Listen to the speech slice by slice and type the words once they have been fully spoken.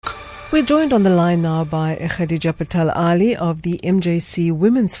We're joined on the line now by Khadija Patel Ali of the MJC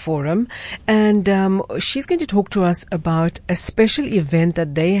Women's Forum, and she's going to talk to us about a special event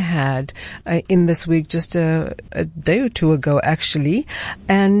that they had in this week, just a day or two ago actually,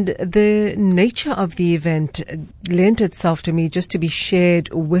 and the nature of the event lent itself to me just to be shared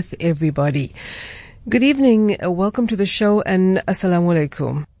with everybody. Good evening, welcome to the show, and assalamu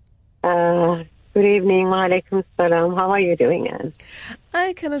alaikum. Good evening, wa alaikum salam. How are you doing, Anne?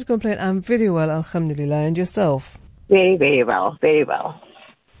 I cannot complain. I'm very well, alhamdulillah. And yourself? Very, very well, very well.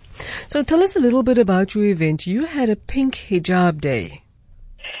 So tell us a little bit about your event. You had a pink hijab day.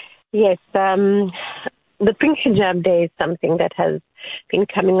 Yes, the pink hijab day is something that has been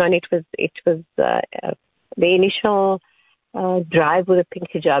coming on. It was the initial drive with the pink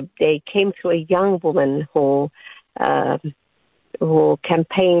hijab day came through a young woman who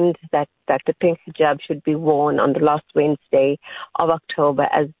campaigned that the pink hijab should be worn on the last Wednesday of October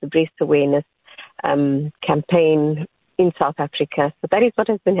as the breast awareness campaign in South Africa. So that is what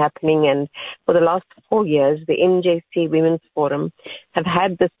has been happening. And for the last 4 years, the MJC Women's Forum have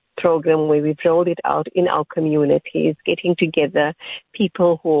had this program where we've rolled it out in our communities, getting together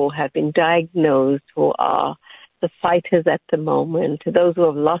people who have been diagnosed, who are the fighters at the moment, those who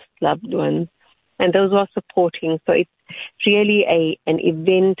have lost loved ones, and those who are supporting. So it's really an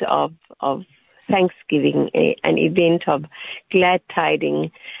event of Thanksgiving, an event of glad tidings,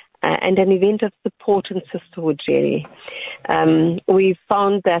 and an event of support and sisterhood, really. We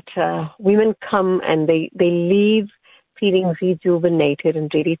found that women come and they leave feeling rejuvenated and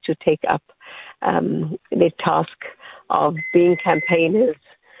ready to take up their task of being campaigners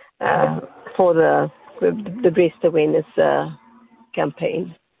for the breast awareness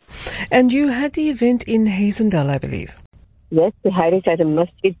campaign. And you had the event in Hazendal, I believe. Yes, we had it at a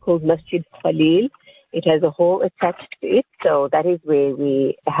masjid called Masjid Khalil. It has a hall attached to it, so that is where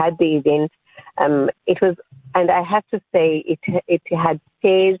we had the event. It was, and I have to say, it had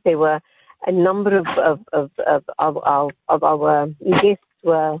stairs. There were a number of our guests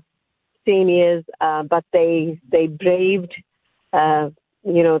were seniors, but they braved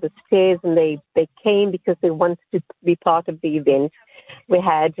the stairs, and they came because they wanted to be part of the event. We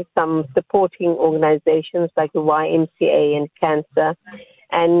had some supporting organizations like the YMCA and Cancer,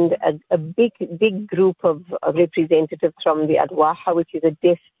 and a big group of representatives from the Adwaha, which is a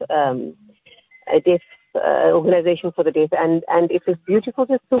deaf organization for the deaf, and it was beautiful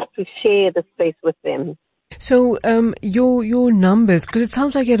just to share the space with them. So, your numbers, because it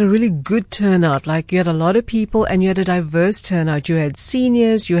sounds like you had a really good turnout, like you had a lot of people and you had a diverse turnout. You had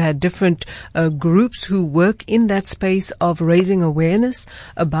seniors, you had different groups who work in that space of raising awareness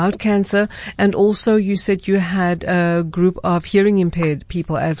about cancer, and also you said you had a group of hearing impaired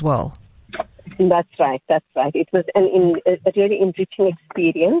people as well. That's right. It was a really enriching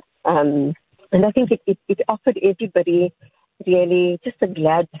experience, and I think it offered everybody really just a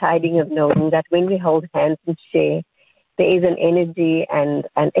glad tiding of knowing that when we hold hands and share, there is an energy and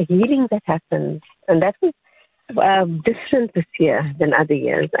a healing that happens. And that was different this year than other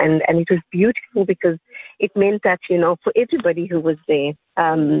years. And it was beautiful because it meant that, for everybody who was there,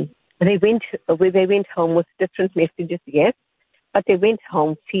 they went home with different messages, yes, but they went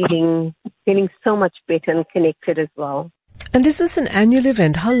home feeling so much better and connected as well. And is this an annual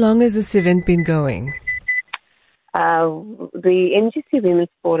event? How long has this event been going? The MJC Women's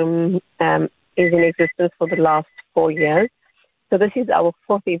Forum is in existence for the last 4 years. So this is our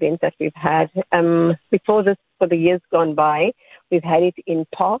 4th event that we've had. Before this, for the years gone by, we've had it in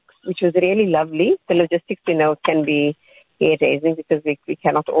parks, which was really lovely. The logistics, can be hair-raising because we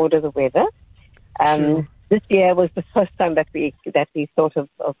cannot order the weather. Sure. This year was the first time that we thought of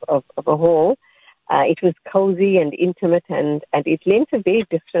a hall. It was cozy and intimate, and it lent a very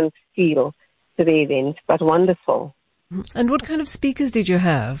different feel to the event, but wonderful. And what kind of speakers did you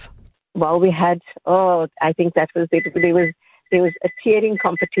have? Well, we had, I think that was it. There was a cheering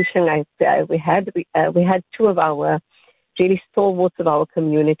competition. We had two of our really stalwarts of our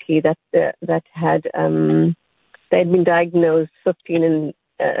community that had been diagnosed 13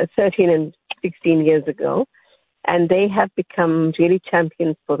 and 16 years ago, and they have become really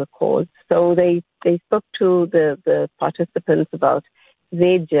champions for the cause. So they spoke to the participants about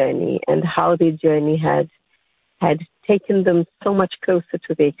their journey and how their journey had taken them so much closer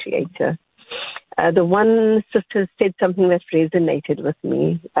to their Creator. The one sister said something that resonated with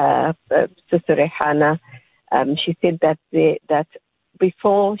me, Sister Rehana. She said that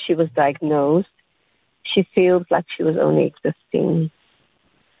before she was diagnosed, she feels like she was only existing.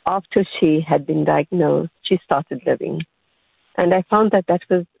 After she had been diagnosed, she started living. And I found that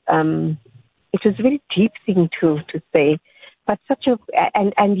was, it was a very deep thing to say, but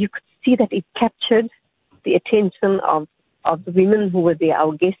and you could see that it captured the attention of the women who were there,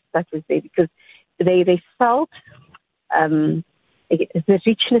 our guests that was there, because they felt the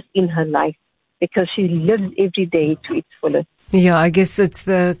richness in her life, because she lived every day to its fullest. Yeah, I guess it's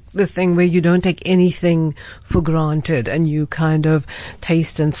the thing where you don't take anything for granted, and you kind of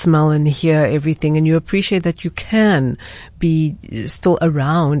taste and smell and hear everything, and you appreciate that you can be still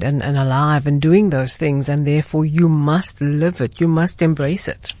around and alive and doing those things, and therefore you must live it. You must embrace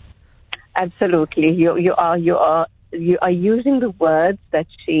it. Absolutely. You are using the words that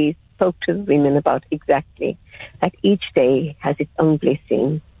she spoke to the women about exactly. That each day has its own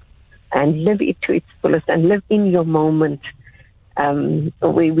blessing, and live it to its fullest, and live in your moment.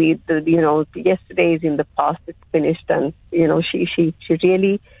 Yesterday is in the past, it's finished, and she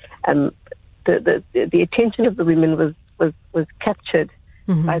really the attention of the women was captured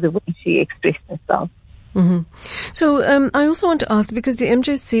by the way she expressed herself. Mm-hmm. So I also want to ask, because the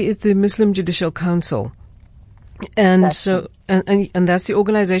MJC is the Muslim Judicial Council, and that's the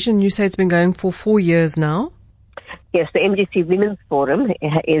organization. You say it's been going for 4 years now. Yes, the MJC Women's Forum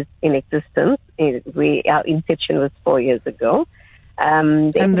is in existence. Our inception was 4 years ago.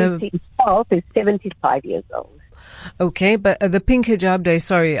 The MJC itself is 75 years old. Okay, but the Pink Hijab Day,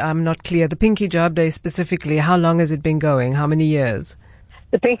 sorry, I'm not clear. The Pink Hijab Day specifically, how long has it been going? How many years?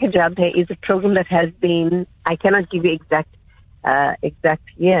 The Pink Hijab Day is a program that has been, I cannot give you exact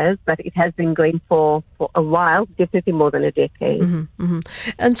years, but it has been going for a while, definitely more than a decade. Mm-hmm, mm-hmm.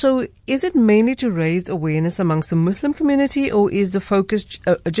 And so is it mainly to raise awareness amongst the Muslim community, or is the focus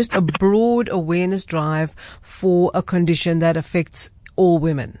just a broad awareness drive for a condition that affects all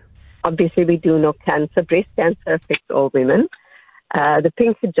women? Obviously, we do know cancer. Breast cancer affects all women. The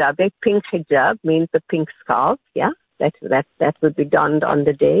Pink Hijab Day, pink hijab means the pink scarf, yeah, that would be donned on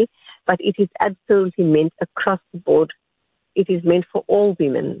the day. But it is absolutely meant across the board. It is meant for all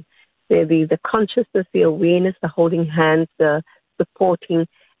women. The consciousness, the awareness, the holding hands, the supporting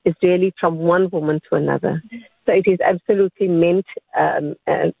is really from one woman to another. So it is absolutely meant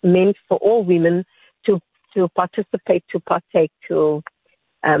for all women to participate, to partake, to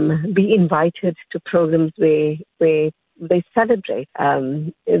be invited to programs where they celebrate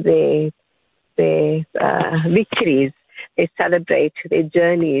their victories, they celebrate their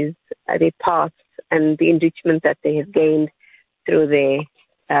journeys, their paths, and the enrichment that they have gained through their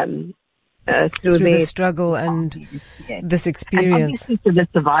struggle and this experience. And obviously to the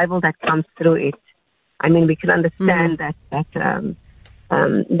survival that comes through it. I mean, we can understand that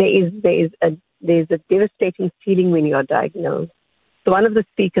there's a devastating feeling when you are diagnosed. So one of the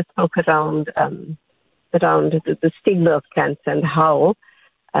speakers spoke around the stigma of cancer and how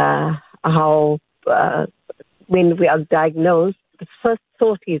when we are diagnosed, the first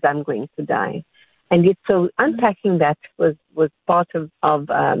thought is, I'm going to die. And yet, so unpacking that was part of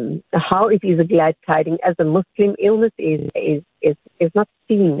how it is a glad tiding. As a Muslim, illness is not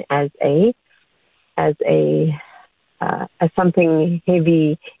seen as something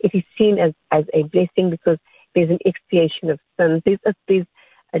heavy. It is seen as a blessing, because there's an expiation of sins. There's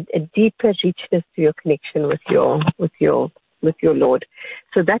a deeper richness to your connection with your Lord.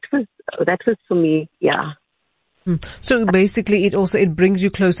 So that was for me, yeah. So basically it brings you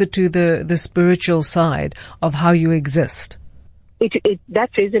closer to the spiritual side of how you exist.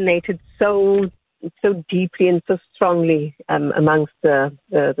 That resonated so deeply and so strongly amongst our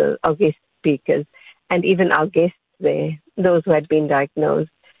guest speakers, and even our guests there, those who had been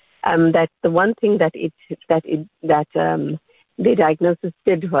diagnosed. That the one thing that the diagnosis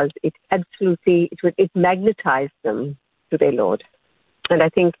did was it magnetized them to their Lord, and I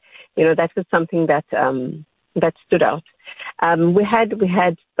think that was something that stood out. We had the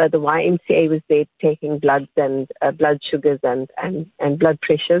YMCA was there taking bloods and blood sugars and blood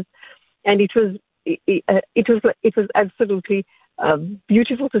pressures, and it was absolutely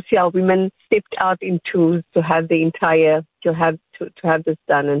beautiful to see our women stepped out in twos to have to have this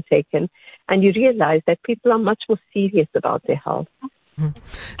done and taken, and you realize that people are much more serious about their health.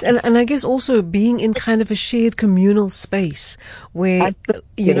 And I guess also being in kind of a shared communal space where,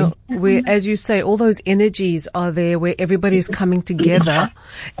 where, as you say, all those energies are there, where everybody is coming together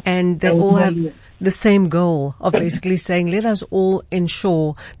and they all have the same goal of basically saying, let us all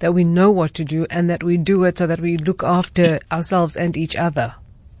ensure that we know what to do and that we do it so that we look after ourselves and each other.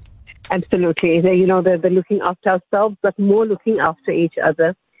 Absolutely. The looking after ourselves, but more looking after each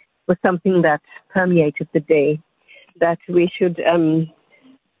other was something that permeated the day. That we should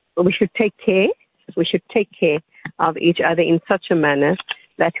take care. We should take care of each other in such a manner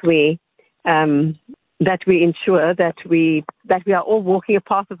that we ensure that we are all walking a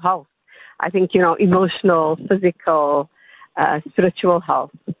path of health. I think emotional, physical, spiritual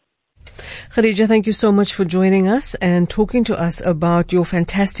health. Khadija, thank you so much for joining us and talking to us about your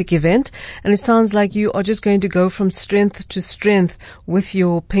fantastic event. And it sounds like you are just going to go from strength to strength with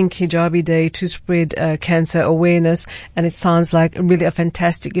your Pink Hijabi Day to spread cancer awareness. And it sounds like really a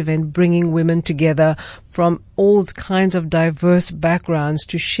fantastic event, bringing women together from all kinds of diverse backgrounds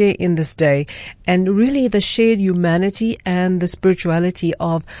to share in this day, and really the shared humanity and the spirituality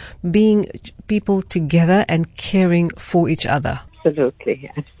of being people together and caring for each other.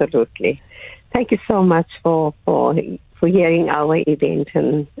 Absolutely, absolutely. Thank you so much for hearing our event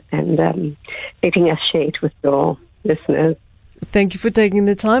and letting us share it with your listeners. Thank you for taking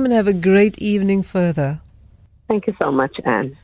the time, and have a great evening further. Thank you so much, Anne.